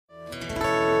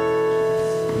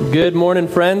Good morning,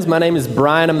 friends. My name is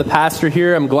Brian. I'm the pastor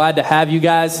here. I'm glad to have you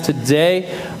guys today.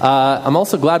 I'm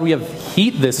also glad we have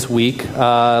heat this week.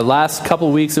 Last couple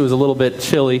of weeks it was a little bit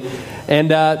chilly,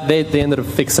 and they ended up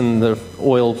fixing the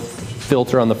oil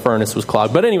filter on the furnace was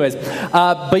clogged. But anyways,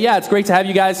 it's great to have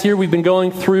you guys here. We've been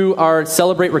going through our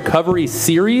Celebrate Recovery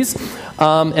series,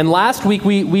 and last week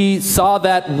we saw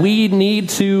that we need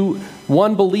to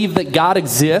believe that God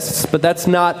exists, but that's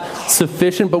not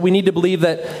sufficient. But we need to believe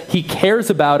that He cares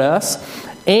about us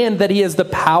and that He has the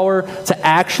power to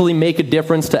actually make a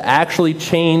difference, to actually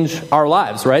change our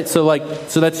lives, right? So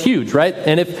that's huge, right?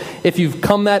 And if you've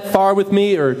come that far with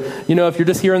me, or, if you're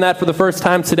just hearing that for the first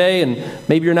time today and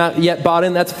maybe you're not yet bought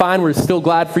in, that's fine. We're still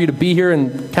glad for you to be here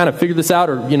and kind of figure this out,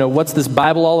 or, what's this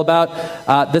Bible all about?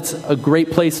 That's a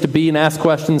great place to be and ask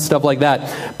questions, stuff like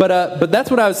that. But that's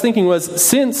what I was thinking was,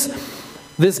 since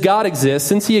this God exists,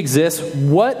 since He exists,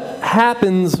 what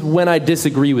happens when I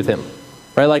disagree with Him?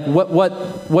 Right? Like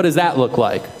what does that look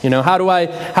like? How do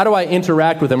I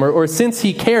interact with Him? Or since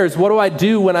He cares, what do I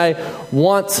do when I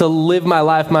want to live my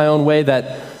life my own way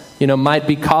that, might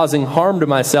be causing harm to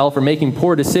myself or making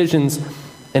poor decisions,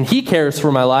 and He cares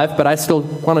for my life, but I still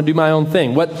want to do my own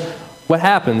thing? What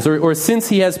happens? Or since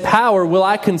He has power, will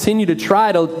I continue to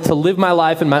try to live my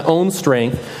life in my own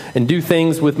strength and do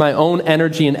things with my own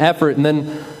energy and effort, and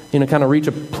then, kind of reach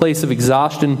a place of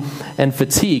exhaustion and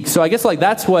fatigue? So I guess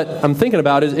that's what I'm thinking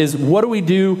about is what do we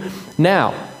do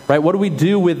now, right? What do we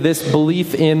do with this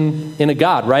belief in a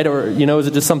God, right? Or, is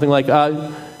it just something like,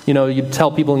 you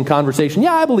tell people in conversation,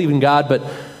 yeah, I believe in God, but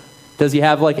does He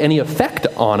have any effect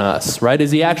on us, right?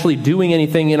 Is He actually doing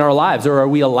anything in our lives, or are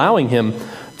we allowing Him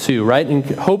to, right? And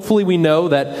hopefully we know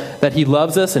that He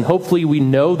loves us, and hopefully we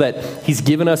know that He's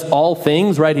given us all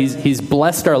things, right? He's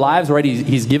blessed our lives, right?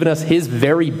 He's given us His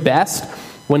very best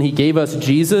when He gave us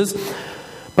Jesus.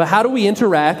 But how do we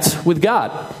interact with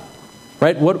God,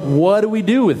 right? What do we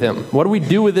do with Him? What do we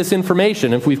do with this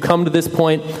information if we've come to this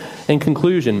point and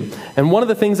conclusion? And one of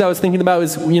the things I was thinking about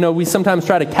is, we sometimes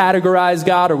try to categorize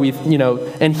God, or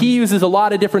and He uses a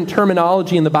lot of different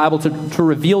terminology in the Bible to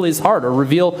reveal His heart or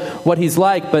reveal what He's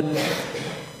like. But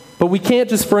we can't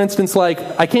just, for instance,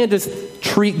 I can't just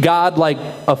treat God like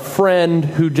a friend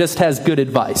who just has good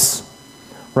advice,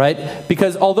 right?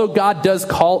 Because although God does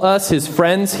call us His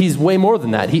friends, He's way more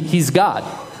than that. He's God.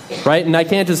 Right? And I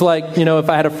can't just if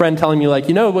I had a friend telling me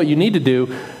what you need to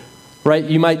do, right?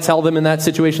 You might tell them in that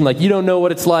situation, you don't know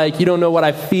what it's like. You don't know what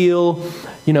I feel.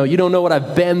 You don't know what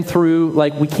I've been through.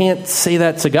 We can't say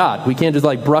that to God. We can't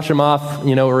just brush Him off,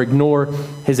 or ignore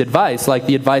His advice, like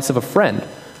the advice of a friend,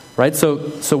 right? So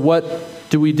what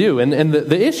do we do? And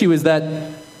the issue is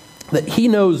that He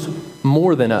knows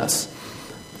more than us.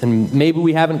 And maybe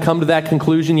we haven't come to that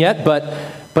conclusion yet,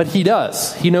 but He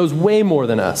does. He knows way more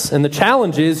than us. And the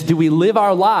challenge is, do we live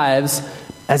our lives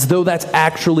as though that's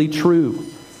actually true?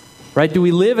 Right? Do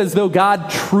we live as though God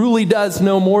truly does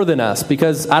know more than us?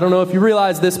 Because I don't know if you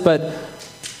realize this, but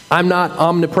I'm not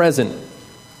omnipresent.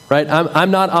 Right?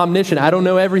 I'm not omniscient. I don't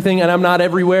know everything, and I'm not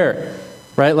everywhere.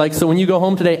 Right? So when you go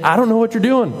home today, I don't know what you're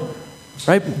doing.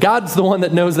 Right? God's the one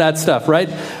that knows that stuff, right?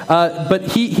 But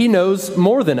he knows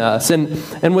more than us.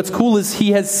 And what's cool is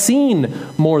He has seen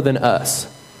more than us.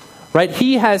 Right?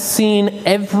 He has seen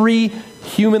every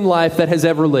human life that has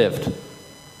ever lived.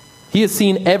 He has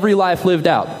seen every life lived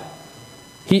out.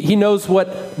 He knows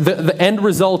what the end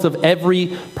result of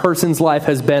every person's life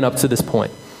has been up to this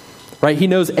point. Right? He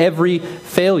knows every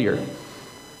failure.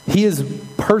 He has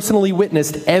personally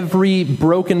witnessed every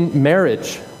broken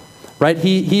marriage. Right?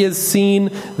 He has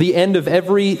seen the end of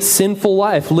every sinful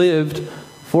life lived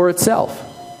for itself.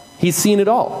 He's seen it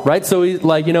all, right? So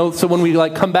so when we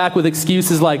come back with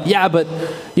excuses yeah, but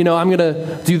I'm going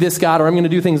to do this, God, or I'm going to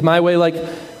do things my way,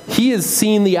 He has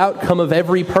seen the outcome of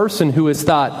every person who has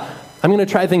thought, I'm going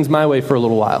to try things my way for a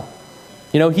little while.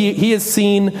 He has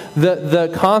seen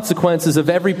the consequences of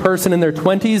every person in their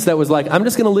 20s that was I'm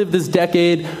just going to live this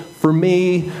decade for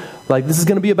me. This is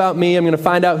going to be about me. I'm going to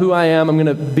find out who I am. I'm going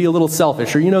to be a little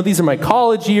selfish. Or, these are my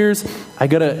college years. I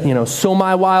got to, sow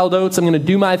my wild oats. I'm going to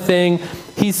do my thing.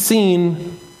 He's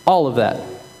seen all of that.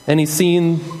 And He's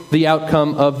seen the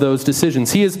outcome of those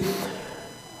decisions. He has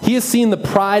seen the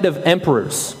pride of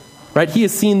emperors. Right? He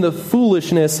has seen the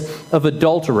foolishness of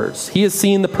adulterers. He has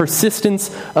seen the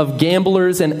persistence of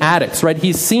gamblers and addicts. Right?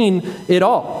 He's seen it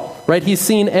all. Right? He's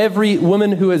seen every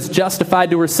woman who has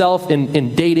justified to herself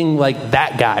in dating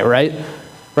that guy, right?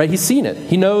 Right? He's seen it.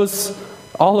 He knows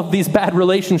all of these bad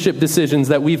relationship decisions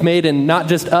that we've made, and not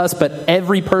just us, but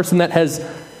every person that has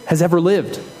ever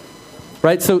lived.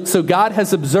 Right? So God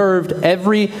has observed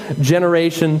every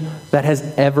generation that has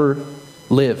ever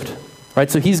lived. right?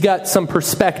 So he's got some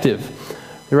perspective,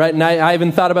 right? And I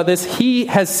even thought about this. He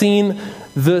has seen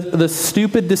the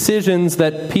stupid decisions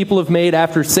that people have made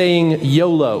after saying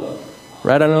YOLO,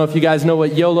 right? I don't know if you guys know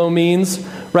what YOLO means,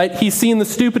 right? He's seen the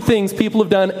stupid things people have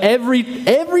done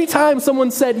every time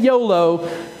someone said YOLO,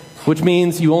 which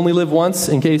means you only live once,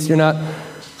 in case you're not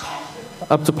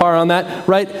up to par on that,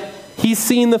 right? He's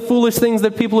seen the foolish things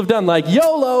that people have done, like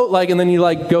YOLO, like, and then you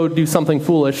like go do something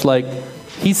foolish, like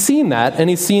he's seen that, and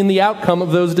he's seen the outcome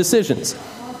of those decisions,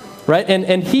 right?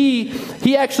 And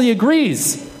he actually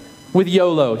agrees with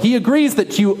YOLO. He agrees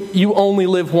that you only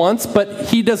live once, but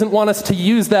he doesn't want us to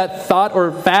use that thought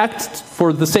or fact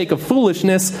for the sake of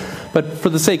foolishness, but for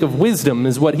the sake of wisdom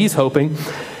is what he's hoping.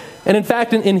 And in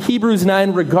fact, in Hebrews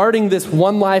 9, regarding this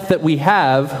one life that we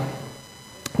have,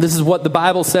 this is what the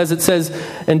Bible says. It says,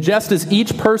 and just as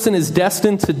each person is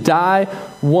destined to die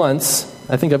once,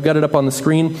 I think I've got it up on the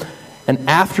screen, and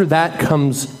after that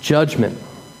comes judgment.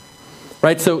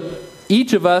 Right? So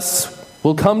each of us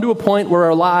will come to a point where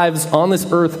our lives on this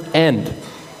earth end.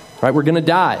 Right? We're going to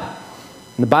die.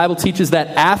 And the Bible teaches that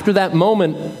after that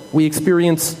moment, we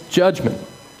experience judgment.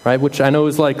 Right? Which I know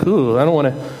is like, ooh, I don't want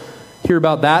to hear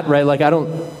about that, right? Like,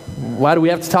 why do we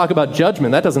have to talk about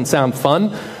judgment? That doesn't sound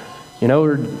fun.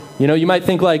 Or you might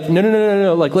think like,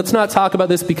 no, like, let's not talk about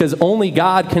this because only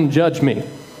God can judge me,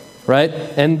 right?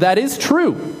 And that is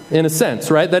true in a sense,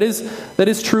 right? That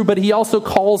is true, but he also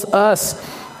calls us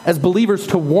as believers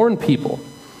to warn people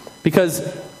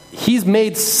because he's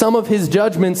made some of his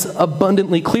judgments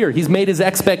abundantly clear. He's made his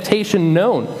expectation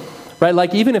known, right?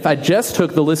 Like, even if I just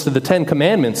took the list of the 10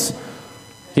 Commandments,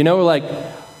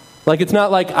 like it's not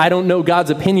like I don't know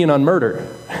God's opinion on murder.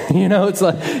 It's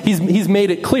like he's made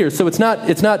it clear. So it's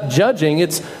not judging.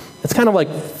 It's kind of like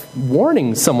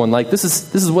warning someone like this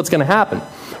is what's going to happen.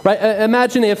 Right?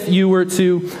 Imagine if you were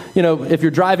to, if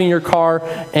you're driving your car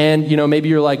and, maybe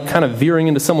you're like kind of veering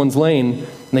into someone's lane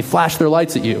and they flash their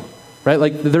lights at you. Right?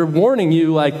 Like they're warning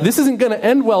you like this isn't going to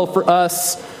end well for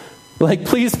us. Like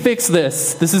please fix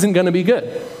this. This isn't going to be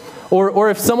good. Or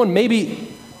if someone maybe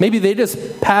they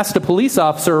just passed a police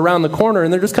officer around the corner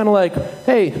and they're just kind of like,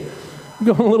 hey, I'm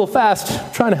going a little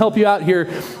fast, trying to help you out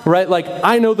here, right? Like,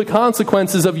 I know the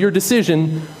consequences of your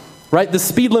decision, right? The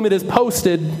speed limit is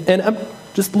posted, and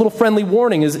just a little friendly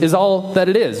warning is all that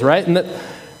it is, right?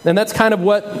 And that's kind of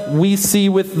what we see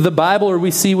with the Bible, or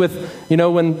we see with,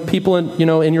 when people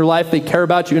in your life, they care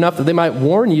about you enough that they might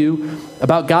warn you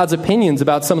about God's opinions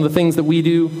about some of the things that we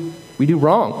do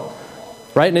wrong.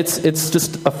 Right? And it's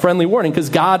just a friendly warning because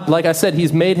God, like I said,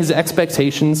 he's made his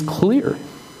expectations clear.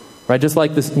 Right? Just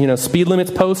like this, speed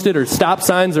limits posted or stop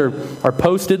signs are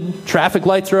posted, traffic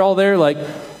lights are all there. Like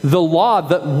the law,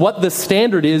 what the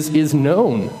standard is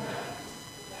known.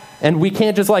 And we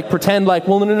can't just like pretend like,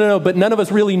 well, no, but none of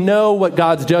us really know what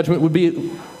God's judgment would be.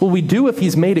 Well, we do if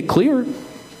he's made it clear.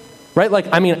 Right? Like,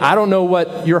 I don't know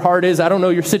what your heart is. I don't know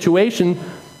your situation.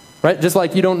 Right? Just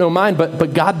like you don't know mine,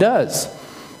 but God does.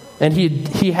 And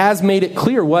he has made it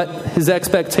clear what his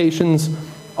expectations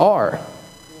are.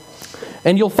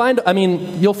 And you'll find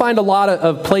a lot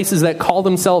of places that call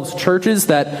themselves churches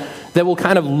that will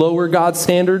kind of lower God's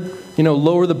standard,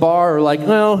 lower the bar, or like,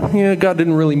 well, yeah, God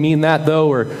didn't really mean that though,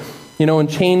 or, and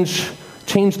change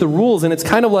the rules. And it's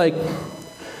kind of like,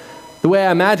 the way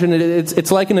I imagine it,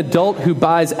 it's like an adult who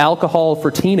buys alcohol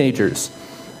for teenagers.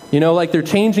 Like they're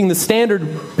changing the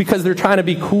standard because they're trying to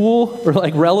be cool or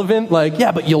like relevant. Like,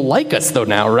 yeah, but you'll like us though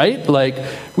now, right? Like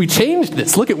we changed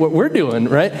this. Look at what we're doing,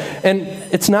 right? And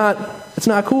it's not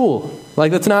cool.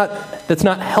 Like that's not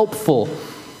helpful.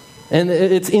 And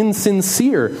it's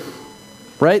insincere,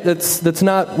 right? That's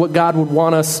not what God would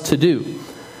want us to do.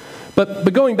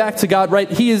 But going back to God,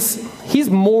 right? He's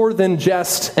more than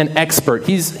just an expert.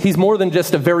 He's more than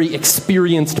just a very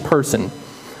experienced person.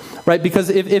 Right? Because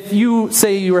if you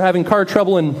say you were having car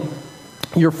trouble and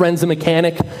your friend's a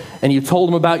mechanic and you told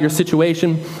them about your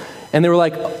situation and they were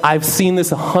like, I've seen this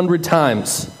 100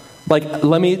 times. Like,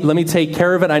 let me take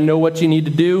care of it. I know what you need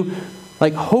to do.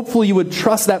 Like, hopefully you would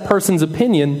trust that person's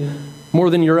opinion more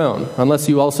than your own. Unless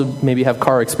you also maybe have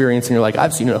car experience and you're like,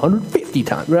 I've seen it 150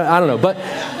 times. I don't know.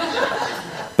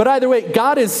 But either way,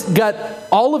 God has got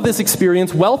all of this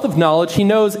experience, wealth of knowledge. He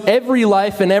knows every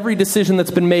life and every decision that's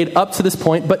been made up to this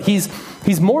point, but he's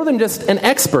more than just an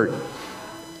expert,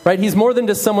 right? He's more than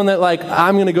just someone that like,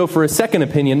 I'm going to go for a second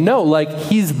opinion. No, like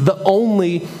he's the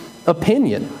only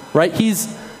opinion, right?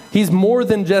 He's more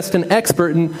than just an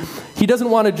expert, and he doesn't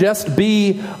want to just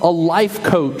be a life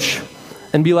coach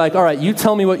and be like, all right, you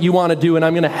tell me what you want to do, and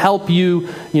I'm going to help you,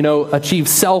 achieve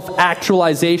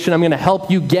self-actualization. I'm going to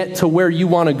help you get to where you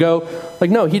want to go. Like,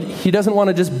 no, he doesn't want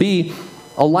to just be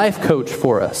a life coach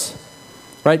for us.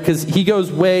 right? Because he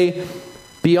goes way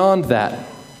beyond that.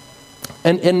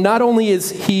 And not only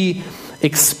is he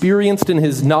experienced in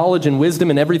his knowledge and wisdom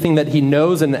and everything that he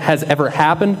knows and has ever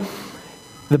happened,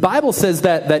 the Bible says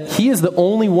that he is the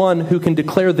only one who can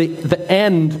declare the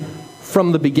end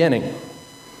from the beginning.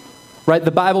 Right?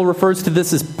 The Bible refers to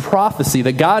this as prophecy,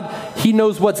 that God, he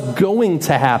knows what's going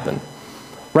to happen.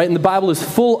 Right? And the Bible is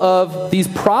full of these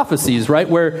prophecies, right?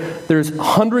 Where there's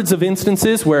hundreds of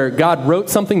instances where God wrote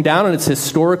something down and it's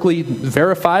historically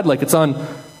verified, like it's on,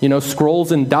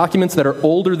 scrolls and documents that are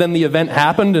older than the event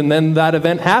happened, and then that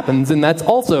event happens, and that's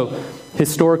also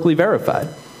historically verified.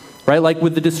 Right? Like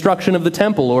with the destruction of the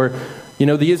temple, or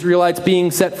the Israelites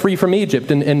being set free from Egypt.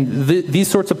 And these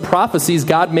sorts of prophecies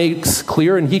God makes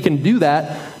clear, and he can do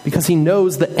that because he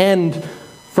knows the end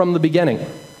from the beginning.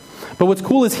 But what's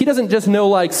cool is he doesn't just know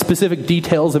like specific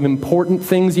details of important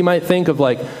things you might think of,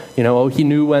 like, he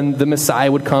knew when the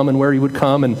Messiah would come and where he would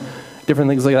come and different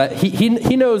things like that.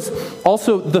 He knows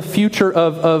also the future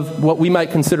of what we might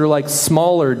consider like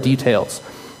smaller details.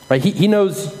 Right? He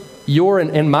knows your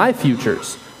and my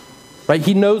futures. Right?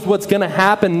 He knows what's going to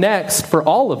happen next for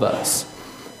all of us.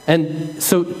 And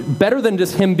so better than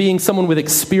just him being someone with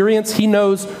experience, he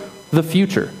knows the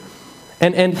future.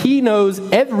 And he knows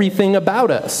everything about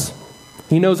us.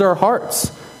 He knows our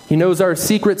hearts. He knows our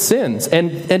secret sins.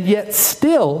 And yet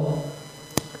still,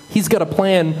 he's got a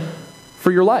plan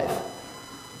for your life.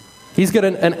 He's got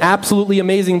an absolutely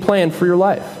amazing plan for your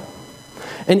life.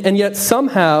 And yet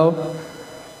somehow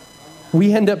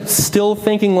we end up still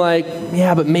thinking like,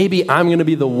 yeah, but maybe I'm going to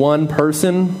be the one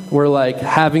person where like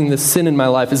having this sin in my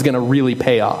life is going to really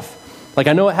pay off. Like,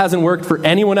 I know it hasn't worked for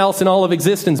anyone else in all of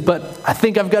existence, but I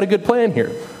think I've got a good plan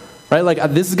here, right? Like,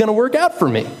 this is going to work out for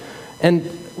me. And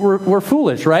we're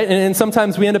foolish, right? And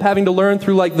sometimes we end up having to learn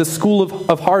through like the school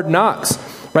of hard knocks,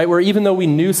 right? Where even though we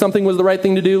knew something was the right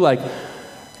thing to do, like,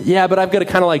 yeah, but I've got to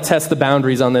kind of like test the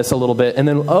boundaries on this a little bit. And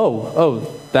then,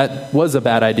 oh, that was a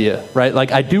bad idea, right?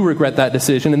 Like, I do regret that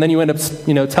decision. And then you end up,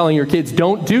 telling your kids,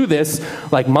 don't do this.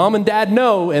 Like, mom and dad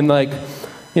know. And like,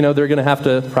 they're going to have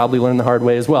to probably learn the hard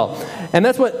way as well. And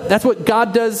that's what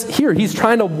God does here. He's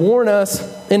trying to warn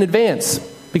us in advance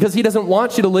because he doesn't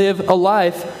want you to live a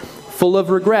life full of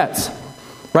regrets,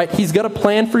 right? He's got a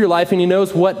plan for your life and he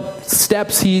knows what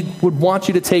steps he would want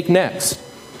you to take next.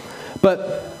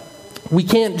 But we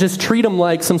can't just treat them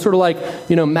like some sort of like,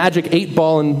 magic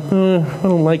 8-ball and I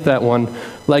don't like that one.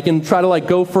 Like, and try to like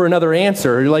go for another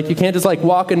answer. Like, you can't just like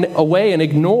walk away and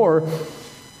ignore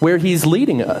where he's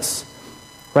leading us.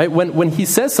 Right? When he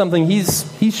says something,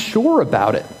 he's sure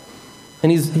about it.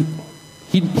 And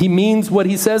he means what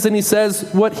he says, and he says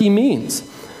what he means.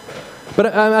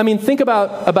 But I mean, think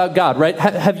about God, right?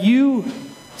 Have you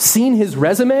seen his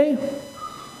resume?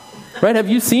 Right? Have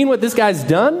you seen what this guy's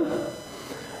done?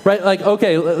 Right? Like,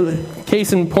 okay,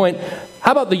 case in point,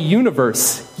 how about the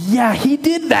universe? Yeah, he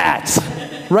did that.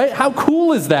 Right? How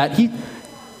cool is that?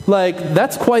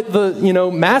 That's quite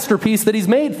the, masterpiece that he's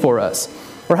made for us.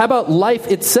 Or how about life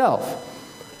itself?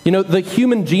 The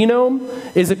human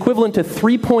genome is equivalent to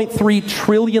 3.3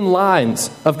 trillion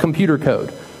lines of computer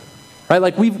code. Right?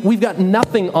 Like, we've got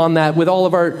nothing on that with all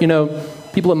of our,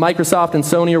 people at Microsoft and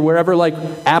Sony or wherever, like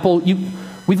Apple,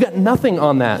 we've got nothing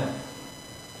on that.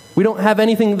 We don't have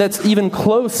anything that's even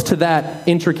close to that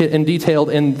intricate and detailed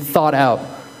and thought out.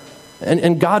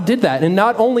 And God did that. And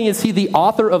not only is he the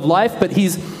author of life, but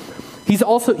he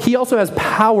also has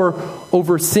power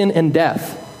over sin and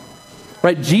death.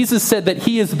 Right? Jesus said that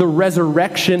he is the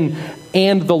resurrection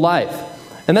and the life.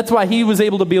 And that's why he was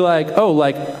able to be like, oh,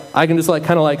 like, I can just like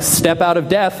kind of like step out of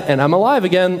death and I'm alive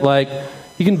again. Like,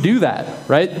 he can do that,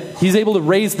 right? He's able to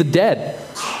raise the dead.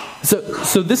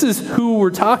 So this is who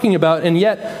we're talking about. And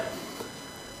yet,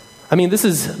 I mean, this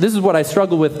is what I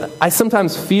struggle with. I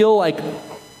sometimes feel like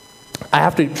I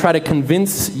have to try to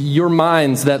convince your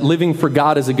minds that living for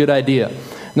God is a good idea.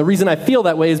 And the reason I feel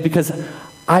that way is because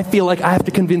I feel like I have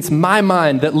to convince my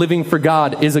mind that living for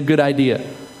God is a good idea.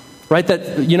 Right?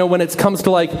 That, when it comes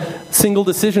to like single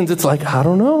decisions, it's like, I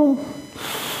don't know.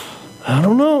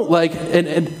 Like,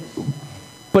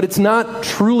 but it's not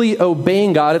truly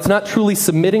obeying God. It's not truly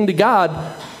submitting to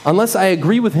God unless I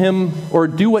agree with him or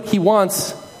do what he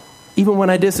wants, even when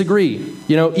I disagree,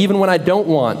 even when I don't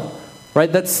want.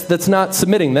 Right? That's not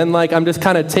submitting. Then like I'm just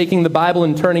kind of taking the Bible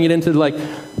and turning it into like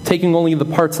taking only the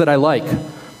parts that I like.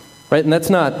 Right? And that's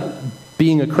not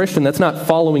being a Christian. That's not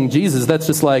following Jesus. That's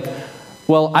just like,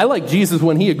 well, I like Jesus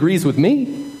when he agrees with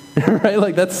me. Right?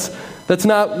 Like that's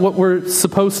not what we're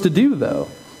supposed to do though.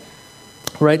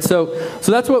 Right? So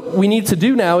that's what we need to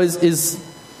do now is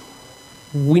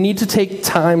we need to take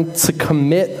time to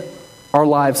commit our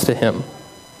lives to him.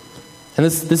 And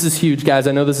this is huge, guys.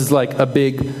 I know this is like a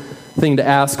big thing to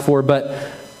ask for, but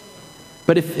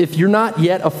if you're not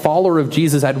yet a follower of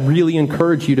Jesus, I'd really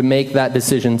encourage you to make that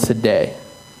decision today.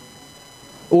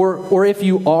 Or if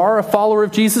you are a follower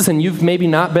of Jesus and you've maybe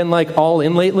not been like all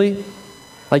in lately,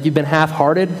 like you've been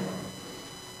half-hearted,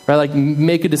 right? Like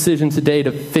make a decision today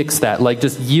to fix that. Like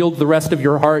just yield the rest of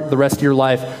your heart, the rest of your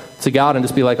life to God and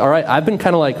just be like, all right, I've been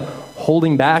kind of like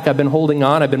holding back. I've been holding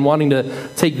on. I've been wanting to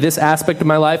take this aspect of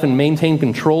my life and maintain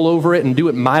control over it and do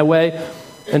it my way.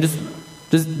 And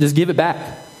just give it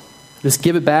back. Just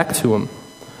give it back to him.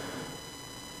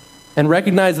 And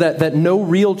recognize that no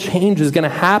real change is going to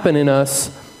happen in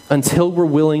us until we're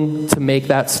willing to make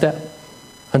that step.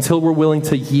 Until we're willing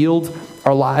to yield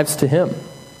our lives to him.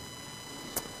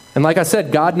 And like I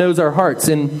said, God knows our hearts.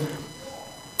 In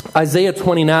Isaiah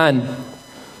 29,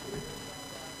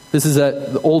 this is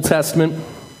the Old Testament,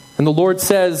 and the Lord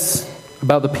says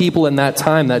about the people in that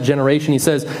time, that generation, he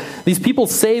says, "These people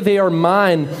say they are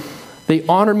mine. They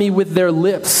honor me with their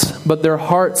lips, but their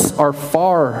hearts are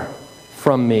far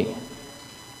from me.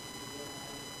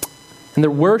 And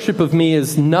their worship of me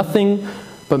is nothing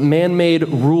but man-made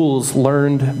rules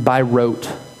learned by rote."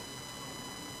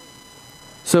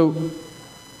 So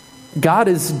God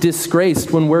is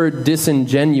disgraced when we're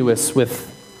disingenuous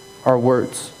with our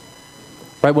words.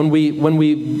 Right? When we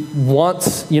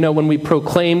want, when we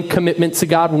proclaim commitment to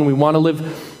God, when we want to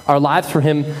live our lives for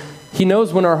him, he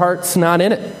knows when our heart's not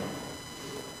in it.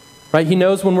 Right? He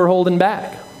knows when we're holding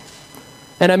back.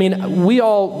 And I mean, we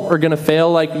all are going to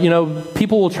fail. Like,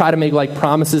 people will try to make like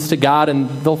promises to God and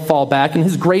they'll fall back, and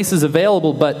his grace is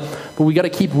available, but we got to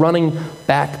keep running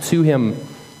back to him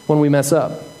when we mess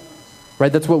up.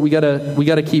 Right? That's what we got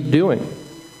to keep doing.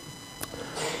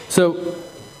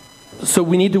 So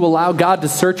we need to allow God to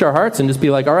search our hearts and just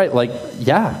be like, all right, like,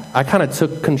 yeah, I kind of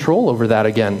took control over that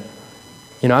again.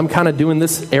 I'm kind of doing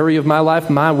this area of my life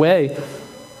my way,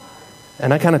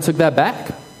 and I kind of took that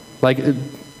back. Like,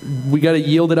 we got to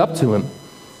yield it up to him.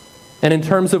 And in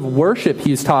terms of worship,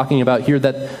 he's talking about here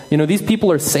that, these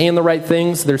people are saying the right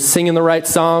things, they're singing the right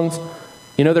songs,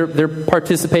 they're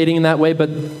participating in that way, but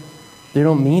they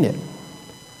don't mean it.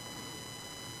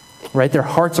 Right? Their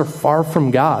hearts are far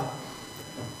from God.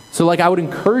 So I would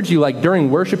encourage you,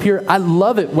 during worship here, I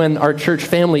love it when our church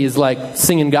family is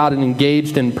singing God and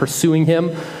engaged and pursuing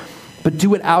him, but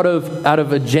do it out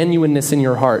of a genuineness in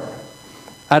your heart,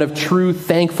 out of true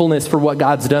thankfulness for what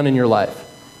God's done in your life,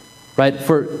 right?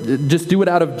 Just do it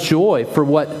out of joy for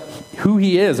who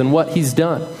he is and what he's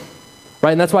done,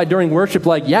 right? And that's why during worship,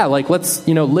 let's,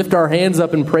 lift our hands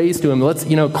up in praise to him. Let's,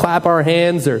 clap our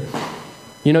hands, or,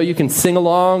 you can sing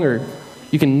along, or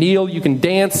you can kneel, you can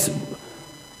dance.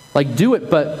 Do it,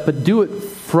 but do it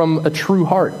from a true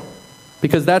heart,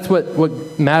 because that's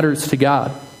what matters to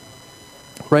God,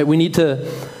 right? We need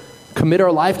to commit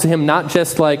our life to him, not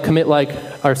just commit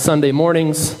our Sunday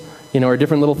mornings, or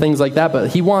different little things like that, but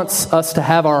he wants us to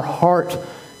have our heart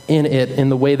in it, in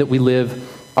the way that we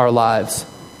live our lives.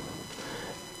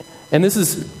 And this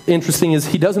is interesting, is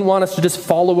he doesn't want us to just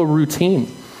follow a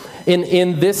routine.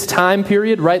 In this time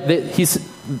period, right,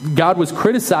 God was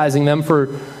criticizing them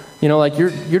for,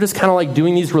 you're just kind of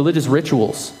doing these religious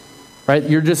rituals, right?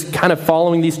 You're just kind of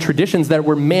following these traditions that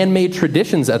were man-made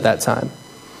traditions at that time.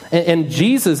 And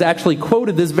Jesus actually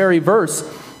quoted this very verse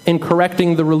in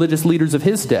correcting the religious leaders of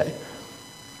his day,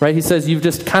 right? He says, you've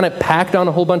just kind of packed on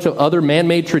a whole bunch of other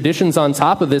man-made traditions on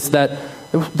top of this, that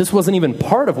this wasn't even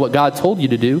part of what God told you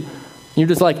to do. You're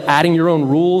just adding your own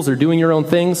rules or doing your own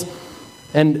things.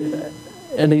 And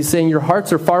he's saying your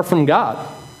hearts are far from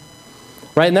God.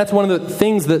 Right? And that's one of the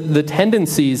things, that the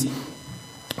tendencies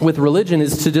with religion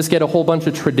is to just get a whole bunch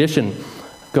of tradition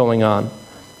going on.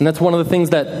 And that's one of the things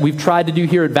that we've tried to do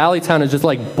here at Valleytown, is just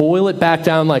boil it back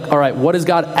down, all right, what does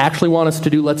God actually want us to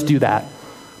do? Let's do that.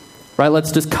 Right?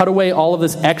 Let's just cut away all of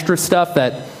this extra stuff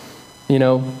that,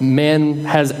 man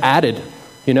has added,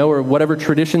 or whatever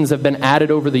traditions have been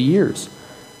added over the years.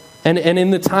 And in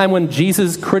the time when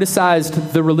Jesus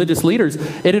criticized the religious leaders,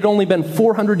 it had only been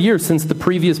 400 years since the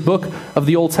previous book of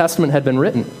the Old Testament had been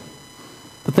written.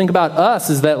 The thing about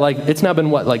us is that it's now been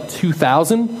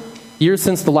 2,000 years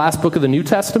since the last book of the New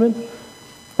Testament,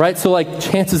 right? So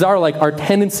chances are our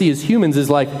tendency as humans is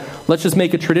let's just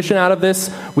make a tradition out of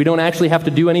this. We don't actually have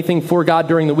to do anything for God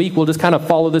during the week. We'll just kind of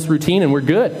follow this routine and we're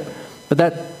good. But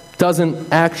that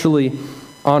doesn't actually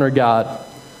honor God.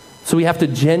 So we have to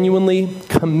genuinely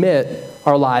commit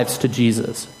our lives to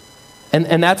Jesus.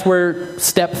 And that's where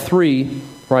step 3,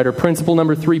 right, or principle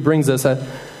number 3 brings us.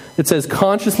 It says,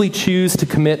 consciously choose to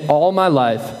commit all my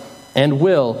life and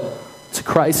will to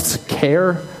Christ's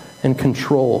care and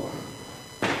control.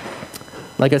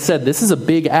 Like I said, this is a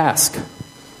big ask.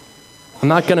 I'm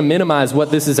not going to minimize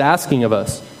what this is asking of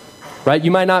us, right?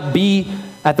 You might not be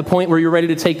at the point where you're ready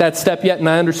to take that step yet, and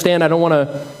I understand. I don't want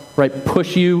to,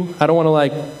 push you. I don't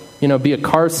want to, be a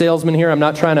car salesman here. I'm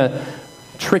not trying to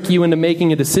trick you into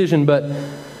making a decision, but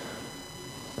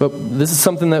this is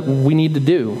something that we need to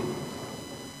do.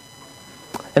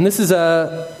 And this is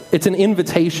it's an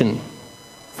invitation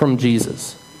from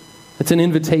Jesus. It's an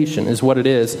invitation is what it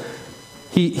is.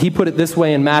 He put it this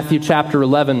way in Matthew chapter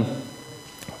 11,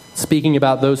 speaking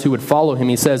about those who would follow him.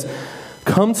 He says,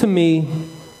 "Come to me,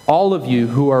 all of you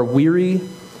who are weary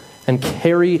and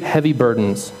carry heavy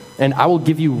burdens, and I will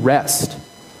give you rest.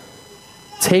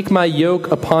 Take my yoke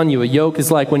upon you." A yoke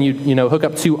is like when you hook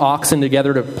up two oxen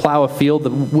together to plow a field, the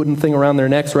wooden thing around their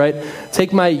necks, right?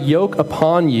 "Take my yoke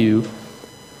upon you.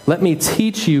 Let me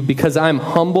teach you, because I am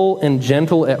humble and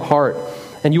gentle at heart,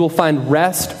 and you will find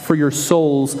rest for your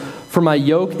souls. For my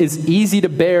yoke is easy to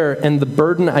bear, and the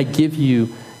burden I give you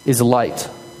is light."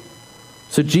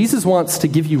 So Jesus wants to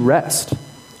give you rest,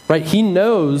 right? He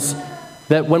knows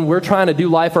that when we're trying to do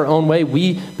life our own way,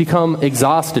 we become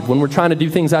exhausted. When we're trying to do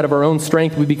things out of our own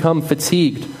strength, we become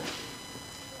fatigued,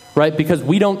 right? Because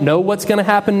we don't know what's going to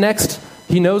happen next.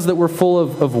 He knows that we're full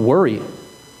of worry.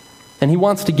 And he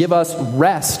wants to give us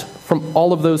rest from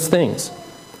all of those things,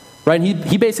 right?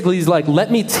 He basically is like, let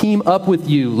me team up with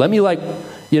you. Let me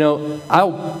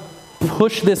I'll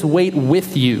push this weight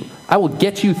with you. I will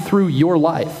get you through your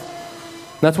life.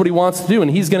 And that's what he wants to do.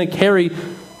 And he's going to carry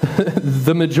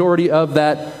the majority of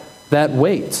that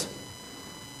weight.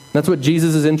 That's what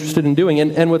Jesus is interested in doing.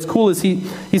 And what's cool is he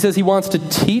says he wants to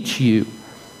teach you,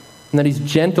 and that he's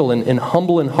gentle and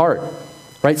humble in heart.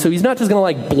 Right? So he's not just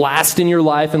going to blast in your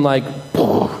life and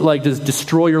just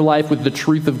destroy your life with the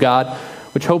truth of God,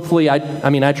 which hopefully I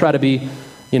try to be,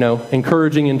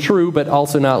 encouraging and true, but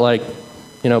also not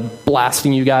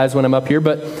blasting you guys when I'm up here.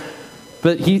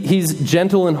 But he's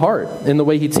gentle in heart in the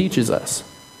way he teaches us.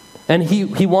 And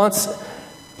he wants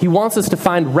us to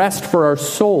find rest for our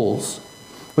souls,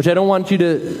 which I don't want you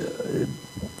to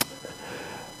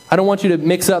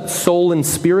mix up soul and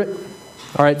spirit.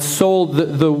 All right, soul,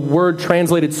 the word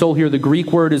translated soul here, the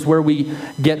Greek word is where we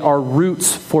get our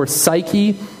roots for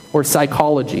psyche or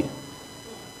psychology.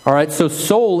 All right, so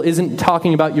soul isn't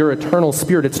talking about your eternal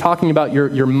spirit. It's talking about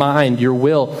your mind, your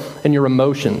will, and your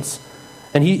emotions.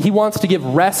 And he wants to give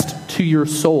rest to your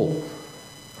soul.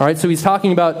 All right, so he's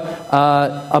talking about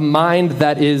a mind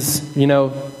that is,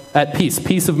 at peace.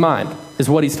 Peace of mind is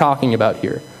what he's talking about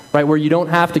here. Right, where you don't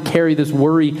have to carry this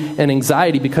worry and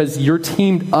anxiety because you're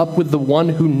teamed up with the one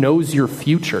who knows your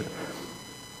future.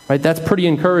 Right, that's pretty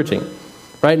encouraging.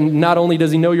 Right, and not only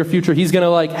does he know your future, he's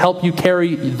going to help you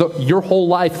carry your whole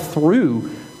life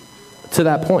through to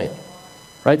that point.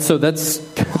 Right, so that's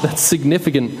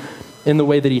significant in the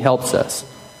way that he helps us.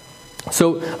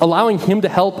 So allowing him to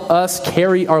help us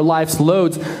carry our life's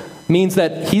loads means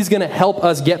that he's going to help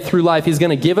us get through life. He's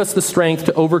going to give us the strength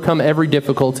to overcome every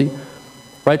difficulty.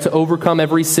 Right, to overcome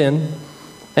every sin.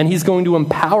 And he's going to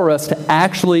empower us to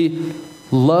actually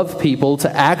love people,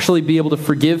 to actually be able to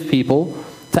forgive people,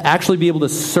 to actually be able to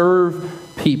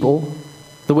serve people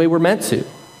the way we're meant to.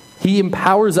 He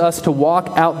empowers us to walk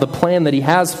out the plan that he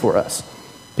has for us,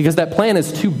 because that plan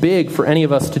is too big for any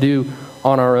of us to do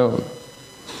on our own.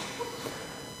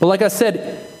 But like I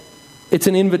said, it's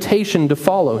an invitation to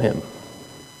follow him.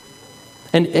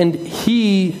 And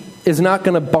he is not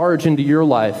going to barge into your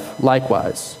life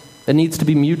likewise. It needs to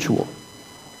be mutual.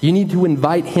 You need to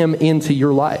invite him into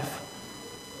your life.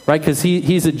 Right? Because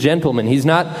he's a gentleman. He's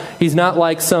not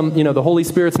like some, the Holy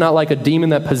Spirit's not like a demon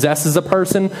that possesses a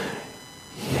person.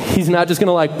 He's not just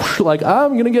going to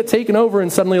I'm going to get taken over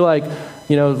and suddenly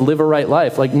live a right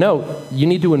life. No, you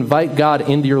need to invite God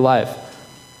into your life.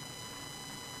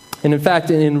 And in fact,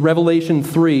 in Revelation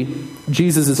 3,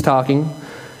 Jesus is talking.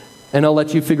 And I'll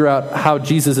let you figure out how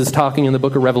Jesus is talking in the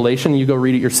book of Revelation. You go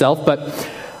read it yourself. But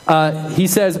he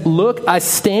says, "Look, I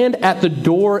stand at the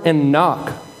door and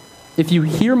knock. If you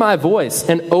hear my voice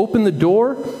and open the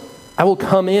door, I will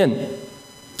come in,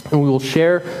 and we will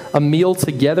share a meal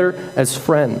together as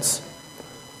friends."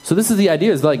 So this is the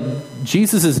idea, is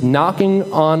Jesus is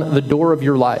knocking on the door of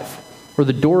your life, or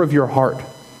the door of your heart.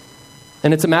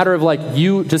 And it's a matter of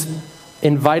you just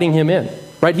inviting him in.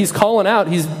 Right? He's calling out,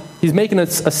 he's making a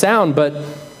sound, but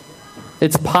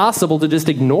it's possible to just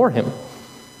ignore him.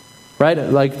 Right?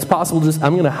 It's possible to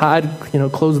I'm going to hide,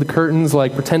 close the curtains,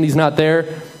 pretend he's not there.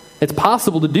 It's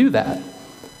possible to do that.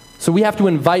 So we have to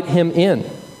invite him in.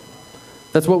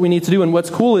 That's what we need to do. And what's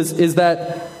cool is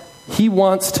that he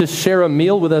wants to share a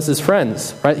meal with us as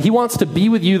friends. Right? He wants to be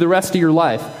with you the rest of your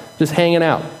life, just hanging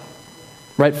out.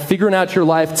 right? Figuring out your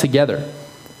life together,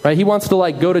 right? He wants to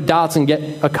like go to Dots and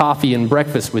get a coffee and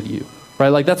breakfast with you, right?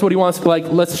 Like that's what he wants to, like,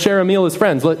 let's share a meal as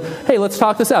friends. Hey, let's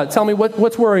talk this out. Tell me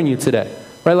what's worrying you today,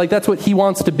 right? Like that's what he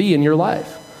wants to be in your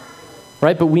life,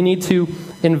 right? But we need to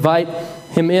invite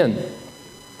him in.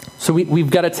 So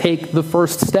we've got to take the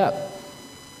first step.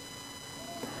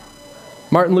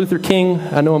 Martin Luther King,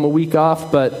 I know I'm a week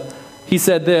off, but he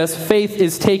said this: faith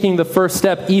is taking the first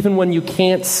step even when you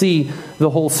can't see the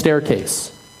whole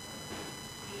staircase.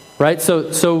 Right?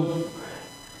 So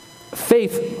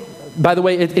faith, by the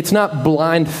way, it's not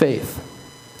blind faith.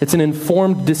 It's an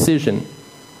informed decision.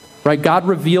 Right? God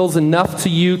reveals enough to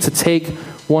you to take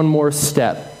one more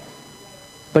step.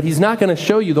 But he's not going to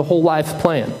show you the whole life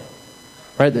plan.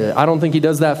 Right? I don't think he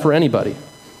does that for anybody.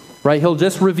 Right? He'll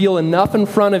just reveal enough in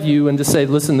front of you and just say,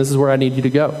 listen, this is where I need you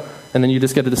to go. And then you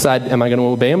just get to decide, am I going to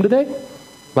obey him today?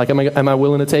 Like, am I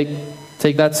willing to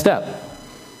take that step?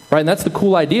 Right? And that's the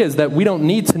cool idea, is that we don't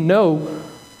need to know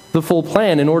the full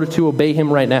plan in order to obey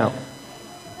him right now.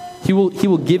 He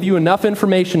will give you enough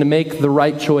information to make the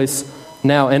right choice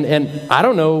now. And I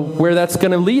don't know where that's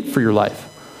going to lead for your life.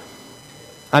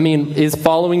 I mean, is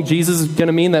following Jesus going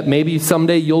to mean that maybe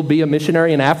someday you'll be a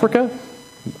missionary in Africa?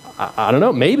 I don't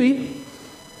know, maybe.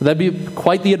 That'd be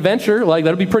quite the adventure. Like,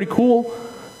 that'd be pretty cool.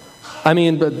 I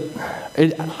mean, but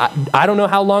I don't know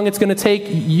how long it's going to take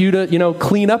you to,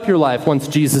 clean up your life once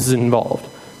Jesus is involved.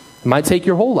 It might take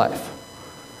your whole life.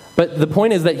 But the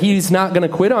point is that he's not going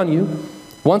to quit on you.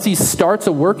 Once he starts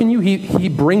a work in you, he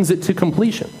brings it to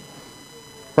completion.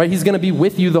 Right? He's going to be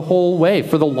with you the whole way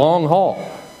for the long haul.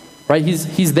 Right?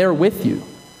 He's there with you.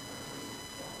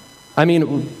 I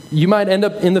mean, you might end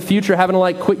up in the future having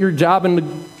to quit your job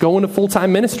and go into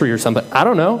full-time ministry or something. I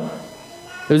don't know.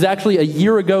 It was actually a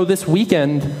year ago this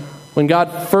weekend when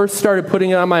God first started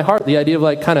putting it on my heart, the idea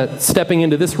of kind of stepping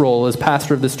into this role as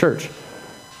pastor of this church.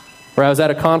 Where I was at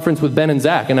a conference with Ben and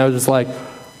Zach, and I was just like,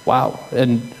 wow.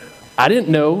 And I didn't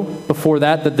know before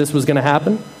that this was going to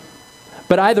happen.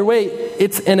 But either way,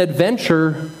 it's an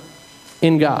adventure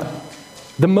in God.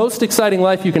 The most exciting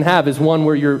life you can have is one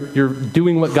where you're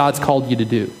doing what God's called you to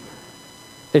do.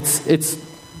 It's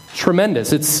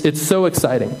tremendous. It's so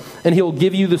exciting. And he'll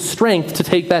give you the strength to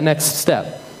take that next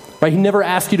step. Right? He never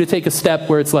asks you to take a step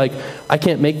where it's like, I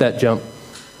can't make that jump.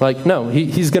 No,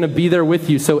 he's going to be there with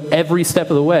you. So every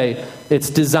step of the way, it's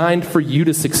designed for you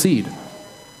to succeed.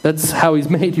 That's how he's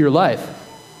made your life.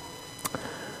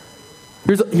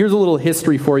 Here's a little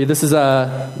history for you. This is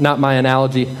not my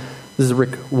analogy. This is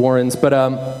Rick Warren's. But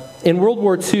in World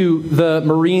War II, the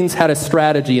Marines had a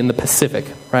strategy in the Pacific.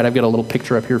 Right? I've got a little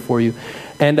picture up here for you.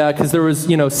 And because there was,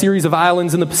 a series of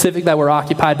islands in the Pacific that were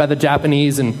occupied by the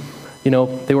Japanese, and,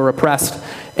 they were oppressed.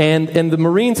 And the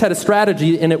Marines had a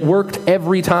strategy, and it worked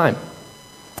every time.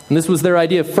 And this was their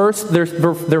idea. First,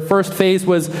 their first phase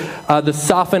was the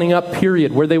softening up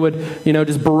period, where they would,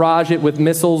 just barrage it with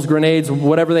missiles, grenades,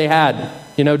 whatever they had.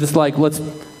 Let's,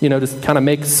 just kind of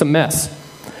make some mess.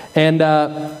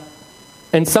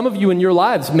 And some of you in your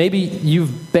lives, maybe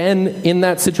you've been in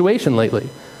that situation lately,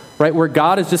 right? Where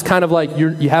God is just kind of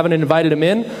you haven't invited him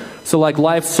in. So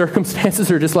life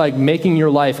circumstances are just making your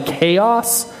life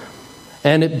chaos.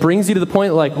 And it brings you to the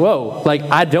point whoa,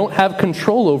 I don't have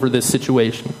control over this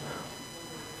situation.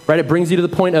 Right? It brings you to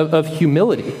the point of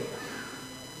humility.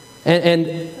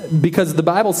 And because the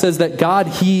Bible says that God,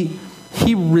 he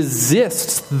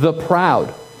resists the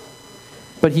proud,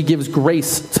 but he gives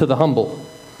grace to the humble.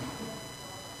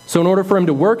 So in order for him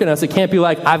to work in us, it can't be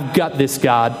I've got this,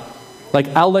 God.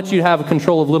 I'll let you have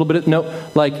control of a little bit. No,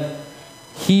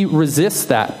 he resists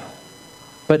that.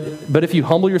 But if you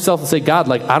humble yourself and say, God,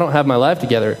 I don't have my life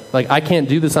together. I can't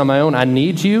do this on my own. I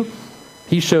need you.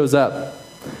 He shows up.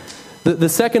 The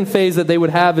second phase that they would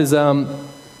have is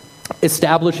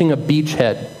establishing a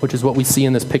beachhead, which is what we see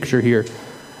in this picture here.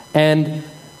 And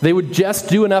they would just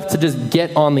do enough to just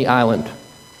get on the island.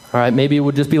 All right, maybe it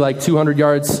would just be 200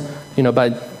 yards, by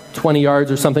 20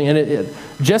 yards or something, and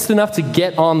just enough to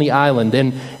get on the island.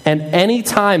 And any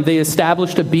time they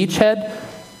established a beachhead,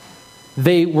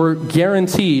 they were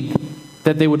guaranteed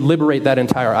that they would liberate that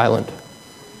entire island.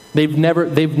 They've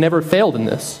never failed in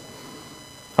this.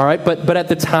 All right, but at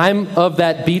the time of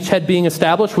that beachhead being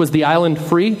established, was the island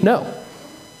free? No.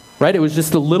 Right? It was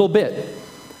just a little bit.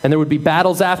 And there would be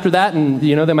battles after that, and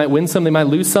they might win some, they might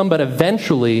lose some, but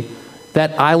eventually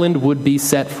that island would be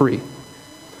set free.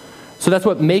 So that's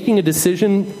what making a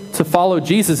decision to follow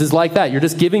Jesus is like that. You're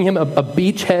just giving him a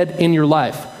beachhead in your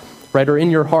life, right, or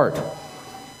in your heart,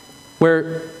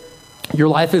 where your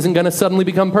life isn't going to suddenly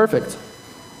become perfect.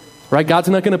 Right? God's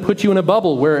not going to put you in a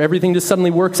bubble where everything just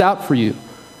suddenly works out for you.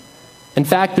 In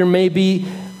fact, there may be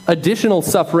additional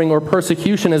suffering or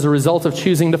persecution as a result of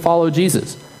choosing to follow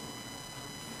Jesus.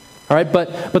 All right,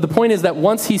 but the point is that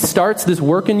once he starts this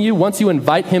work in you, once you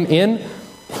invite him in,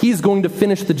 he's going to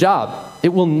finish the job. It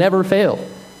will never fail.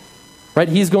 Right?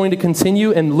 He's going to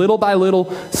continue and little by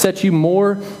little set you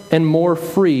more and more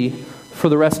free for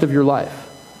the rest of your life.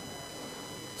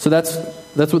 So that's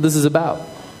what this is about.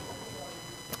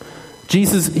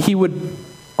 Jesus, he would,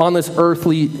 in his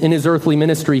earthly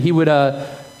ministry, he would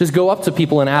just go up to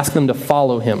people and ask them to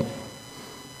follow him.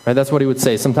 Right? That's what he would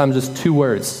say. Sometimes just 2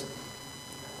 words.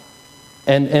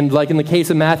 And like in the case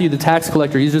of Matthew, the tax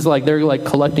collector, he's just like, they're like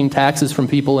collecting taxes from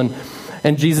people,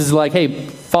 and Jesus is like, hey,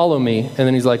 follow me. And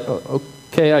then he's like,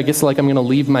 okay, I guess like I'm going to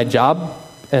leave my job,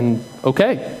 and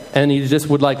okay. And he just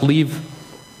would like leave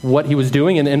what he was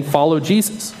doing and follow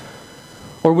Jesus.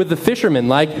 Or with the fishermen,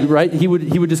 like, right, he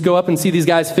would just go up and see these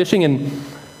guys fishing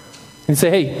and say,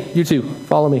 hey, you two,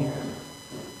 follow me.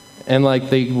 And like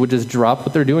they would just drop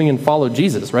what they're doing and follow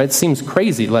Jesus, right? It seems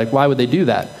crazy. Like, why would they do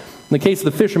that? In the case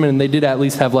of the fishermen, they did at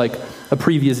least have like a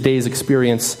previous day's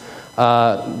experience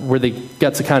where they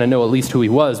got to kind of know at least who he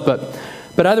was. But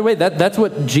either way, that's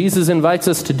what Jesus invites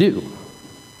us to do,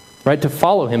 right? To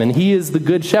follow him. And he is the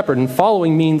good shepherd. And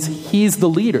following means he's the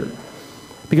leader.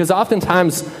 Because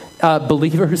oftentimes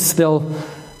believers,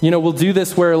 will do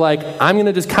this where like, I'm going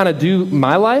to just kind of do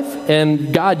my life,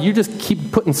 and God, you just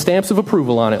keep putting stamps of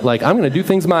approval on it. Like, I'm going to do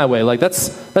things my way. Like,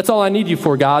 that's all I need you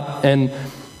for, God.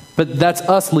 But that's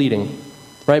us leading,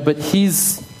 right? But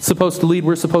he's supposed to lead,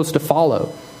 we're supposed to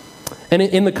follow. And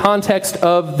in the context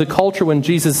of the culture, when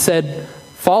Jesus said,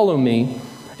 follow me,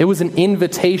 it was an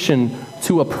invitation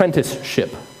to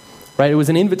apprenticeship, right? It was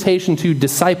an invitation to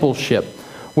discipleship,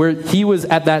 where he was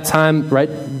at that time, right?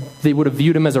 They would have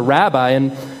viewed him as a rabbi,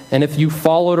 and if you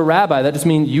followed a rabbi, that just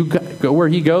means you go where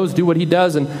he goes, do what he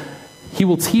does, and he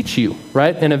will teach you,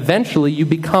 right? And eventually you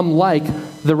become like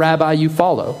the rabbi you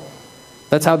follow.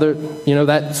 That's how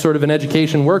that sort of an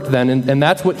education worked then. And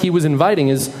that's what he was inviting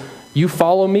is, you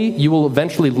follow me, you will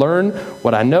eventually learn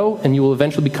what I know, and you will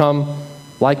eventually become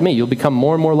like me. You'll become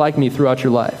more and more like me throughout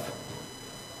your life.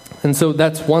 And so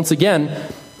that's, once again,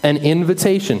 an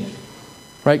invitation,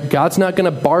 right? God's not going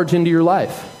to barge into your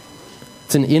life.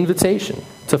 It's an invitation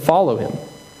to follow him.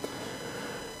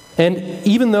 And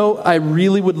even though I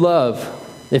really would love,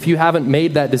 if you haven't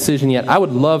made that decision yet, I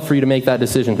would love for you to make that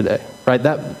decision today, right?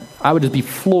 I would just be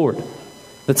floored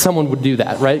that someone would do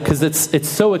that, right? Because it's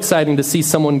so exciting to see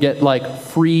someone get like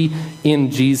free in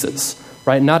Jesus,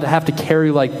 right? Not to have to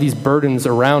carry like these burdens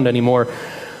around anymore.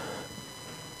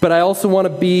 But I also want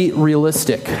to be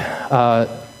realistic.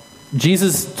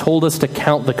 Jesus told us to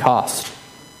count the cost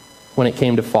when it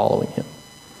came to following him,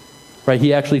 right?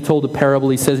 He actually told a parable.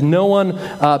 He says, no one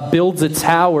builds a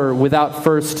tower without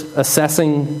first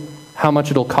assessing how much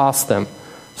it'll cost them,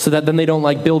 so that then they don't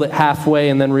like build it halfway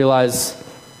and then realize,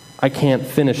 I can't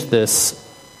finish this,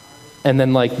 and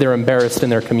then like they're embarrassed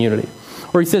in their community.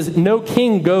 Or he says, no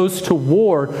king goes to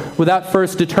war without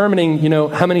first determining,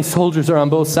 how many soldiers are on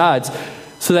both sides,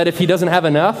 so that if he doesn't have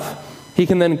enough, he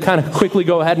can then kind of quickly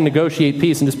go ahead and negotiate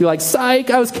peace and just be like, psych,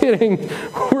 I was kidding.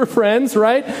 We're friends,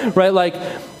 right? Right? Like,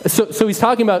 so he's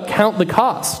talking about count the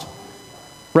cost,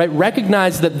 right?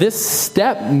 Recognize that this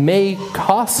step may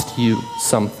cost you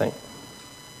something.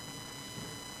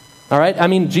 All right? I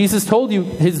mean, Jesus told you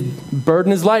his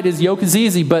burden is light, his yoke is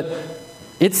easy, but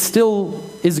it still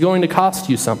is going to cost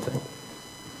you something.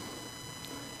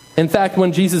 In fact,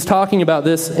 when Jesus talking about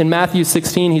this in Matthew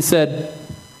 16, he said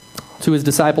to his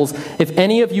disciples, if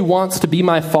any of you wants to be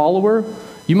my follower,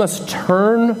 you must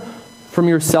turn from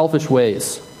your selfish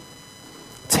ways.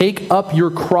 Take up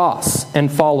your cross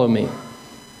and follow me.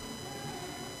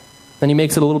 Then he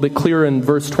makes it a little bit clearer in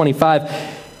verse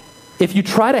 25. If you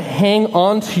try to hang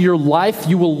on to your life,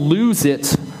 you will lose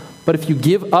it. But if you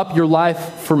give up your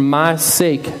life for my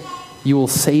sake, you will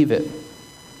save it.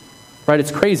 Right?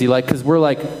 It's crazy, because we're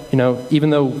like,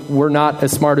 even though we're not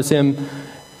as smart as him,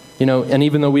 and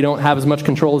even though we don't have as much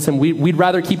control as him, we'd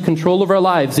rather keep control of our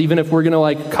lives, even if we're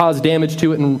going to cause damage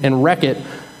to it and wreck it,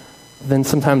 than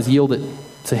sometimes yield it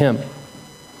to him.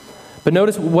 But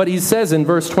notice what he says in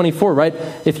verse 24, right?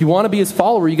 If you want to be his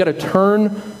follower, you got to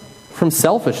turn from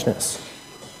selfishness.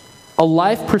 A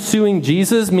life pursuing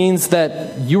Jesus means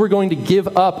that you are going to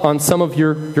give up on some of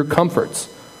your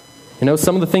comforts.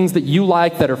 Some of the things that you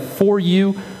like that are for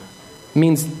you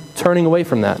means turning away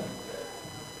from that.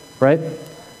 Right?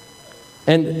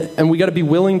 And we got to be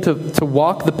willing to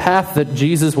walk the path that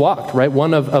Jesus walked, right?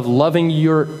 One of loving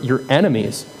your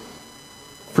enemies,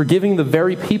 forgiving the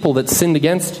very people that sinned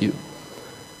against you.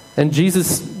 And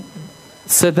Jesus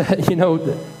said that,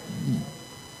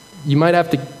 you might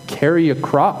have to carry a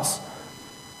cross.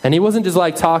 And he wasn't just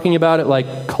like talking about it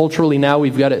like culturally now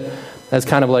we've got it as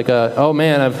kind of like oh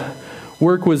man,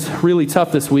 work was really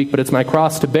tough this week, but it's my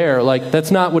cross to bear. Like,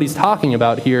 that's not what he's talking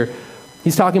about here.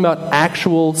 He's talking about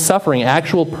actual suffering,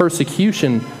 actual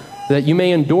persecution that you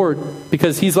may endure,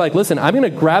 because he's like, listen, I'm going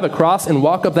to grab a cross and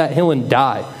walk up that hill and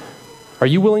die. Are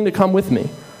you willing to come with me?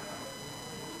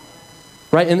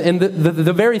 Right? And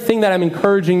the very thing that I'm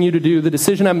encouraging you to do, the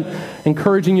decision I'm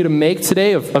encouraging you to make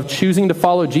today of choosing to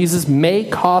follow Jesus may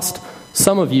cost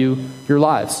some of you your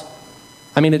lives.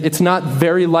 I mean, it's not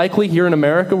very likely here in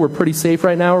America. We're pretty safe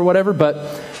right now or whatever,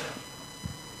 but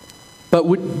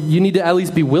you need to at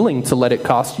least be willing to let it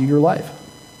cost you your life.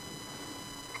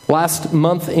 Last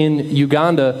month in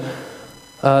Uganda,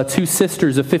 two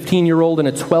sisters, a 15-year-old and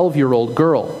a 12-year-old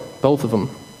girl, both of them,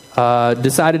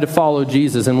 decided to follow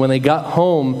Jesus. And when they got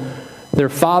home, their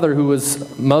father, who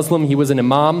was Muslim, he was an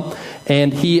imam,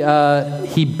 and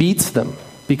he beats them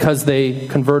because they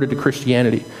converted to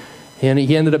Christianity. And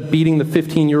he ended up beating the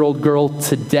 15-year-old girl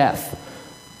to death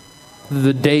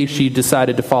the day she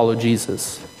decided to follow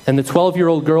Jesus. And the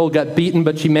 12-year-old girl got beaten,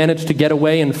 but she managed to get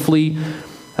away and flee,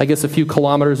 I guess, a few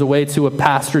kilometers away to a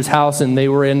pastor's house, and they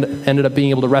ended up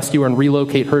being able to rescue her and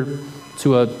relocate her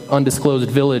to an undisclosed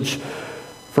village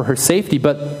for her safety.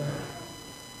 But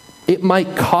it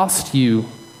might cost you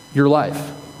your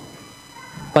life.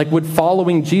 Like, would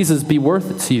following Jesus be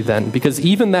worth it to you then? Because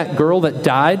even that girl that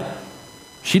died,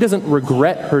 she doesn't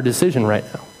regret her decision right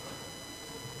now.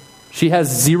 She has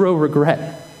zero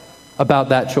regret about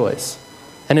that choice.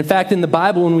 And in fact, in the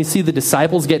Bible, when we see the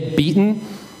disciples get beaten,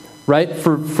 right,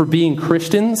 for being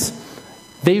Christians,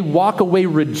 they walk away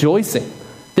rejoicing.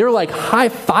 They're like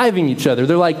high-fiving each other.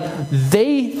 They're like,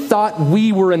 they thought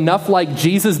we were enough like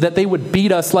Jesus that they would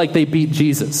beat us like they beat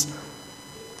Jesus.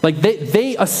 Like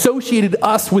they associated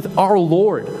us with our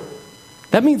Lord.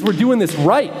 That means we're doing this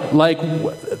right. Like,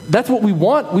 that's what we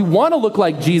want. We want to look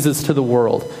like Jesus to the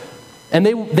world. And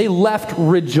they left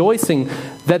rejoicing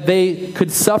that they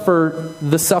could suffer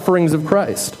the sufferings of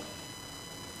Christ.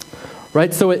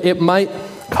 Right? So it might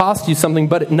cost you something,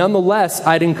 but nonetheless,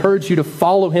 I'd encourage you to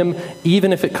follow him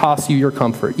even if it costs you your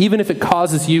comfort, even if it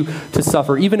causes you to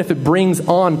suffer, even if it brings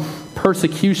on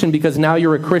persecution because now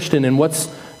you're a Christian and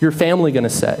what's your family going to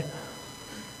say?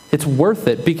 It's worth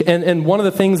it. And one of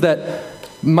the things that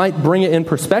might bring it in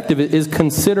perspective is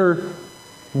consider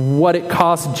what it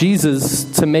cost Jesus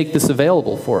to make this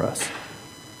available for us.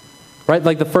 Right?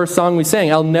 Like the first song we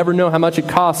sang, I'll never know how much it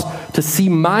costs to see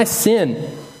my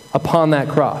sin upon that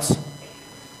cross.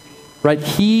 Right?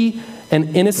 He,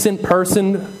 an innocent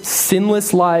person,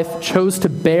 sinless life, chose to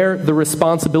bear the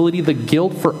responsibility, the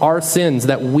guilt for our sins,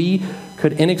 that we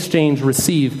could in exchange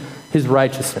receive his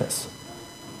righteousness.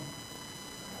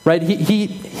 Right?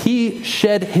 He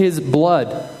shed his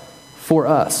blood for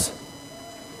us.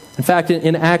 In fact,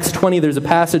 in Acts 20, there's a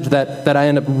passage that I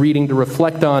end up reading to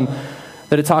reflect on,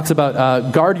 that it talks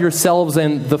about, guard yourselves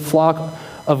and the flock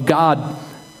of God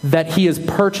that he has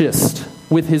purchased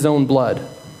with his own blood.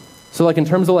 So like in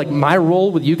terms of like my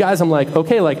role with you guys, I'm like,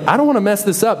 okay, like I don't want to mess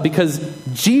this up because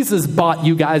Jesus bought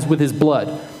you guys with his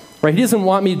blood. Right? He doesn't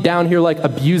want me down here like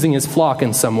abusing his flock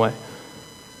in some way.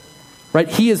 Right?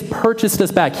 He has purchased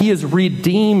us back. He has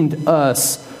redeemed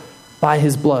us by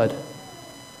his blood.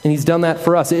 And he's done that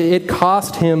for us. It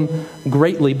cost him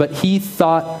greatly, but he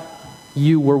thought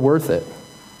you were worth it.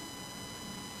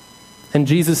 And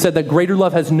Jesus said that greater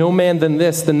love has no man than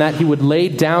this, than that he would lay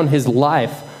down his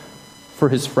life for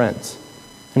his friends.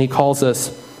 And he calls us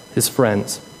his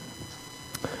friends.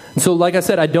 And so, like I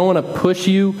said, I don't want to push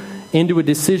you into a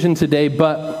decision today,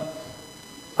 but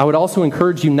I would also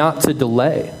encourage you not to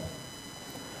delay.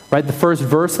 Right? The first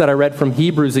verse that I read from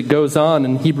Hebrews, it goes on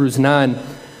in Hebrews 9,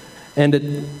 and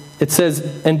it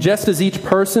says, and just as each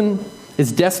person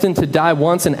is destined to die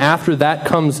once, and after that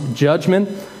comes judgment,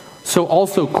 so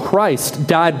also Christ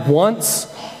died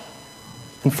once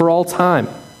and for all time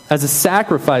as a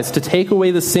sacrifice to take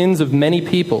away the sins of many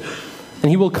people. And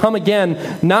he will come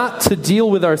again, not to deal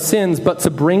with our sins, but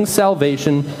to bring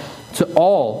salvation to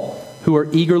all who are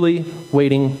eagerly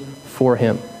waiting for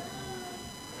him.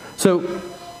 So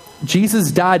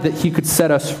Jesus died that he could set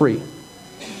us free.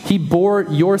 He bore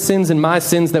your sins and my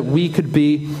sins that we could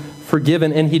be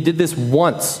forgiven, and he did this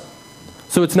once.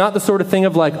 So it's not the sort of thing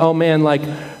of like, oh man, like,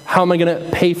 how am I going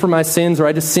to pay for my sins? Or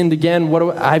I just sinned again. What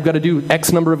do I've got to do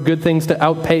X number of good things to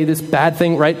outpay this bad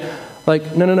thing, right?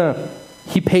 Like, no.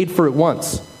 He paid for it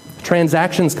once. The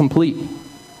transaction's complete.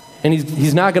 And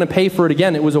he's not going to pay for it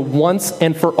again. It was a once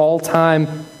and for all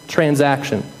time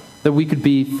transaction that we could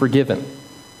be forgiven.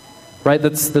 Right?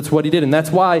 That's what he did. And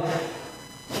that's why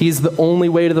he's the only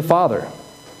way to the Father.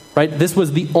 right? This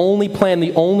was the only plan,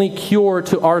 the only cure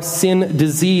to our sin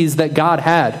disease that God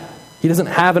had. He doesn't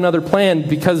have another plan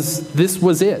because this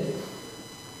was it.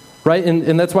 Right?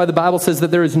 And that's why the Bible says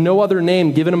that there is no other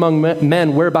name given among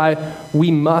men whereby we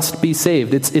must be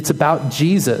saved. It's about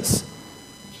Jesus.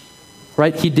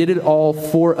 Right? He did it all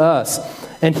for us.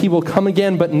 And he will come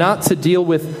again, but not to deal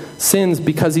with sins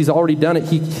because he's already done it.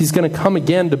 He's going to come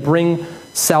again to bring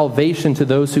salvation to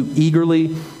those who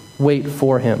eagerly wait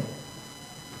for him.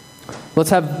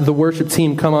 Let's have the worship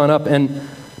team come on up. And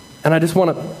I just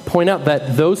want to point out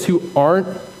that those who aren't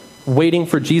waiting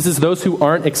for Jesus, those who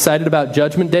aren't excited about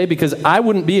Judgment Day, because I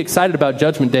wouldn't be excited about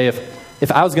Judgment Day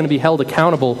if I was going to be held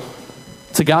accountable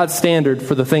to God's standard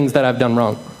for the things that I've done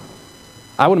wrong.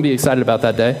 I wouldn't be excited about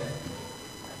that day.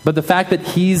 But the fact that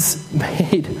he's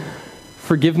made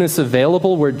forgiveness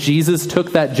available, where Jesus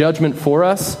took that judgment for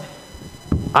us,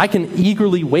 I can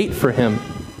eagerly wait for him.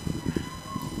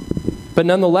 But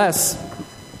nonetheless,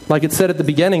 like it said at the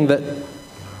beginning, that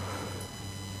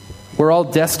we're all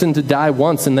destined to die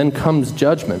once, and then comes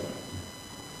judgment.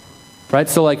 Right?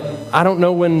 So I don't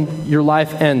know when your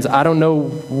life ends. I don't know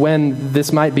when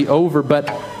this might be over,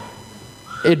 but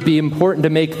it'd be important to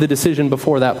make the decision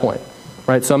before that point.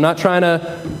 Right? So I'm not trying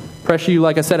to pressure you.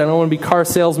 Like I said, I don't want to be car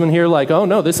salesman here, oh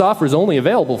no, this offer is only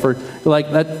available for,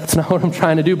 that's not what I'm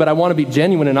trying to do, but I want to be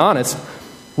genuine and honest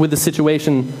with the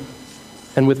situation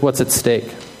and with what's at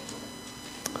stake.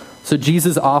 So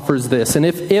Jesus offers this. And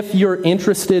if you're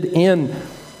interested in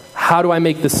how do I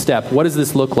make this step, what does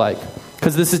this look like?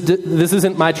 Because this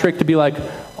isn't my trick to be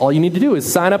all you need to do is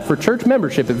sign up for church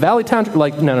membership at Valley Township.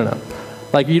 No.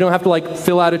 You don't have to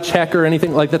fill out a check or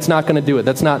anything. That's not going to do it.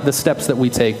 That's not the steps that we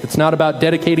take. It's not about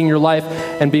dedicating your life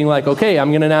and being okay,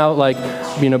 I'm going to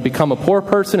now become a poor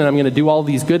person and I'm going to do all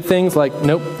these good things.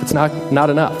 Nope, it's not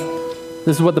enough.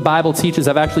 This is what the Bible teaches.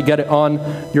 I've actually got it on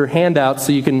your handout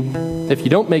so you can, if you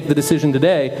don't make the decision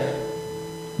today,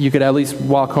 you could at least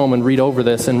walk home and read over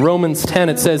this. In Romans 10,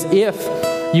 it says, if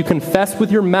you confess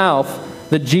with your mouth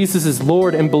that Jesus is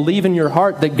Lord and believe in your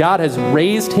heart that God has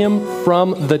raised him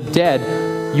from the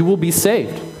dead, you will be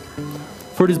saved.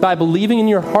 For it is by believing in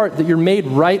your heart that you're made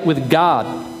right with God,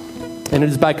 and it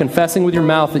is by confessing with your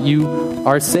mouth that you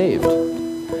are saved.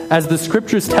 As the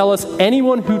scriptures tell us,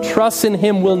 anyone who trusts in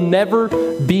him will never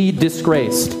be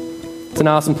disgraced. It's an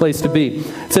awesome place to be.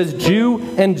 It says Jew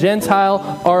and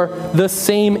Gentile are the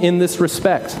same in this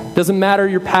respect. Doesn't matter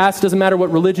your past, doesn't matter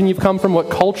what religion you've come from, what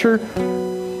culture,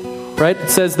 right? It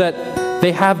says that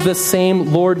they have the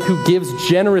same Lord who gives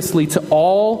generously to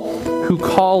all who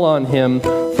call on him.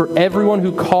 For everyone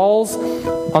who calls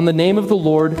on the name of the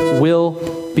Lord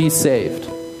will be saved.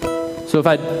 So if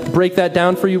I break that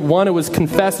down for you, one, it was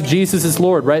confess Jesus is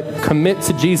Lord, right? Commit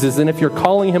to Jesus. And if you're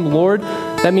calling him Lord,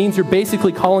 that means you're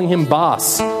basically calling him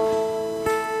boss,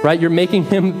 right? You're making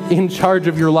him in charge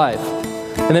of your life.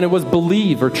 And then it was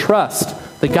believe or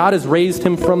trust that God has raised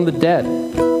him from the dead,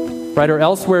 right? Or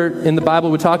elsewhere in the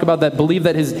Bible we talk about that, believe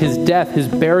that his death, his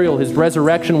burial, his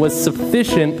resurrection was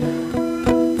sufficient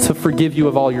to forgive you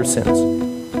of all your sins.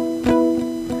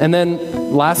 And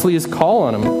then lastly is call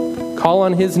on him. Call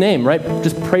on his name, right?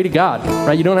 Just pray to God,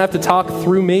 right? You don't have to talk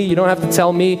through me. You don't have to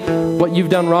tell me what you've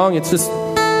done wrong. It's just,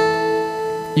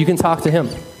 you can talk to him,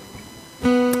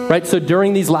 right? So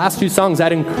during these last two songs,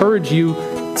 I'd encourage you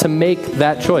to make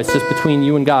that choice just between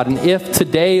you and God. And if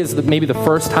today is maybe the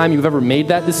first time you've ever made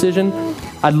that decision,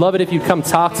 I'd love it if you'd come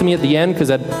talk to me at the end,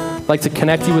 because I'd like to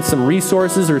connect you with some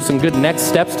resources or some good next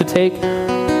steps to take.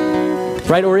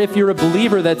 Right? Or if you're a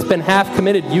believer that's been half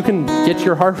committed, you can get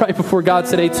your heart right before God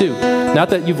today too.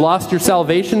 Not that you've lost your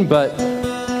salvation, but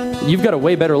you've got a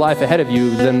way better life ahead of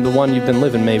you than the one you've been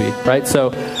living maybe, right?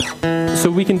 So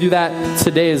we can do that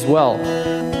today as well.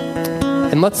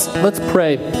 And let's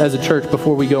pray as a church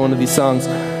before we go into these songs.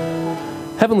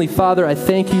 Heavenly Father, I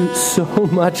thank you so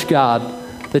much, God,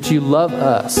 that you love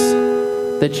us,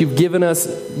 that you've given us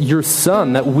your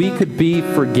Son, that we could be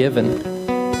forgiven.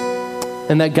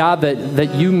 And that, God,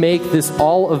 that you make this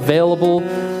all available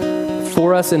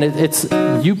for us, and it's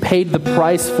you paid the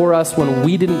price for us when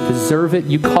we didn't deserve it.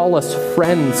 You call us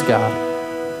friends, God.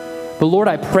 But Lord,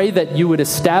 I pray that you would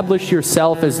establish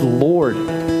yourself as Lord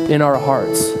in our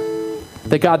hearts.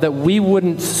 That, God, that we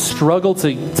wouldn't struggle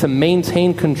to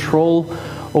maintain control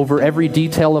over every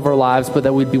detail of our lives, but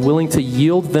that we'd be willing to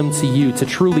yield them to you, to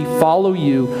truly follow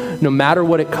you no matter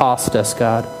what it cost us,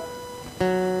 God.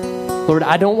 Lord,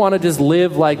 I don't want to just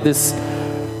live like this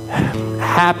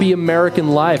happy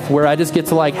American life where I just get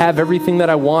to have everything that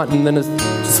I want and then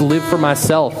just live for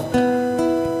myself.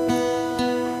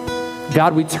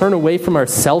 God, we turn away from our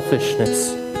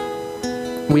selfishness.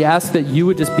 We ask that you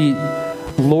would just be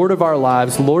Lord of our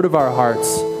lives, Lord of our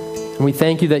hearts. And we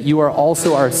thank you that you are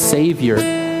also our Savior,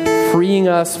 freeing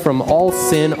us from all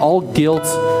sin, all guilt,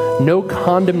 no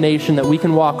condemnation, that we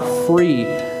can walk free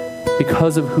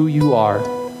because of who you are.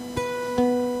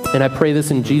 And I pray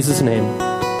this in Jesus' name.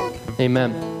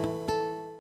 Amen.